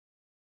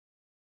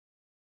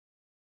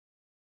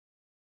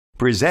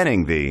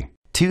Presenting the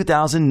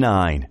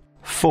 2009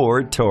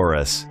 Ford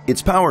Taurus.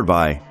 It's powered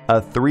by a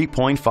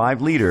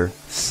 3.5-liter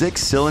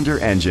 6-cylinder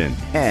engine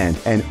and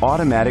an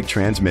automatic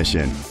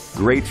transmission.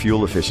 Great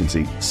fuel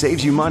efficiency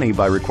saves you money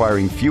by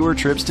requiring fewer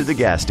trips to the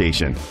gas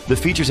station. The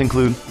features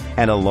include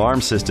an alarm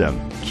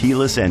system,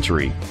 keyless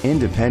entry,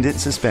 independent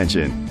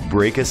suspension,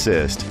 brake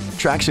assist,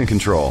 traction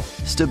control,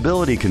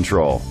 stability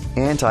control,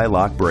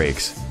 anti-lock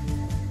brakes.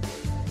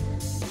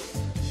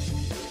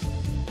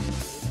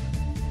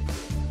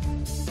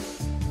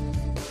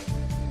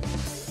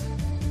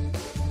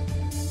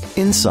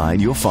 Inside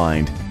you'll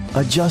find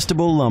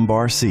adjustable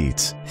lumbar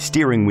seats,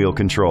 steering wheel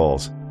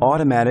controls,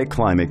 automatic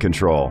climate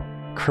control,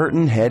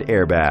 curtain head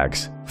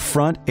airbags,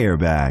 front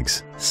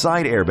airbags,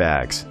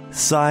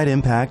 side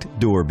impact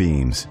door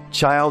beams,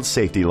 child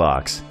safety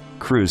locks,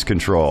 cruise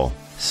control,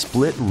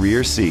 split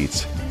rear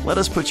seats. Let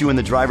us put you in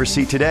the driver's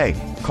seat today.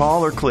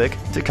 Call or click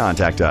to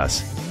contact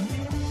us.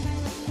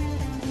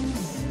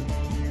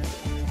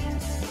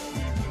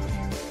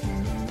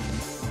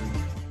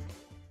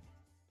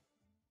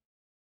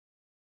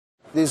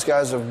 These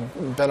guys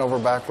have bent over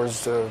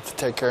backwards to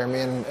take care of me,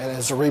 and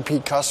as a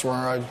repeat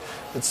customer,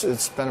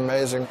 it's been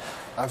amazing.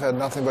 I've had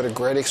nothing but a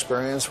great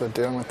experience with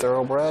dealing with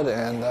Thoroughbred,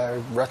 and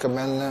I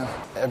recommend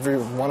every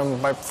one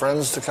of my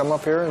friends to come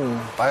up here and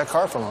buy a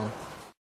car from them.